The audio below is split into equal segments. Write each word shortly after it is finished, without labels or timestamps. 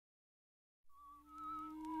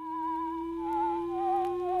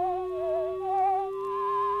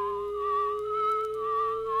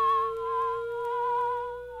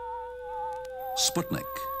Sputnik,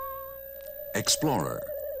 Explorer,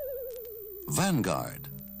 Vanguard,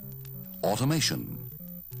 Automation,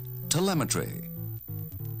 Telemetry,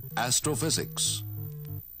 Astrophysics,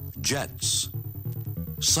 Jets,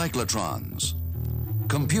 Cyclotrons,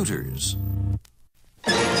 Computers.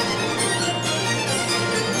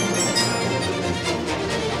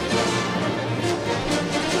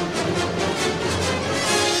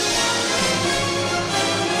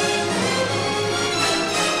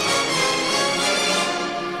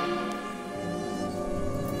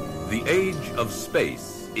 The age of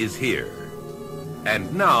space is here.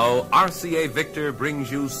 And now, RCA Victor brings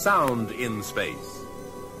you sound in space.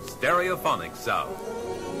 Stereophonic sound.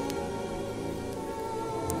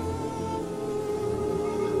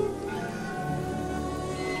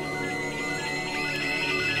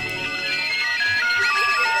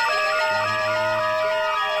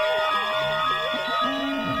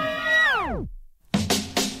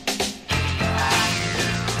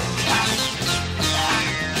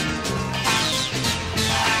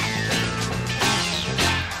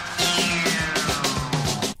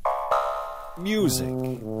 Music.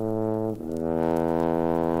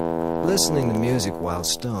 Listening to music while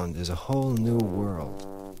stoned is a whole new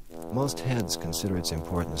world. Most heads consider its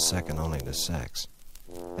importance second only to sex.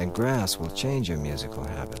 And grass will change your musical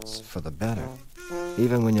habits for the better,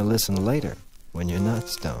 even when you listen later, when you're not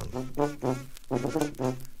stoned.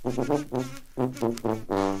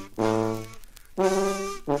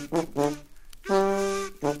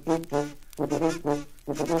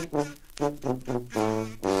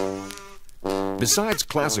 Besides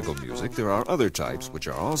classical music, there are other types which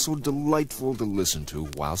are also delightful to listen to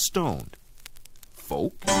while stoned.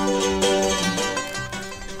 Folk,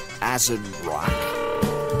 acid rock,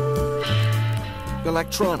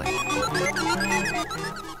 electronic,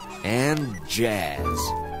 and jazz.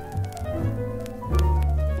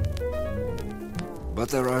 But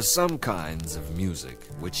there are some kinds of music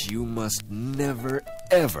which you must never,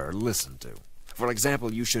 ever listen to. For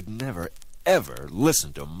example, you should never, ever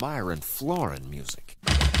listen to Myron Florin music.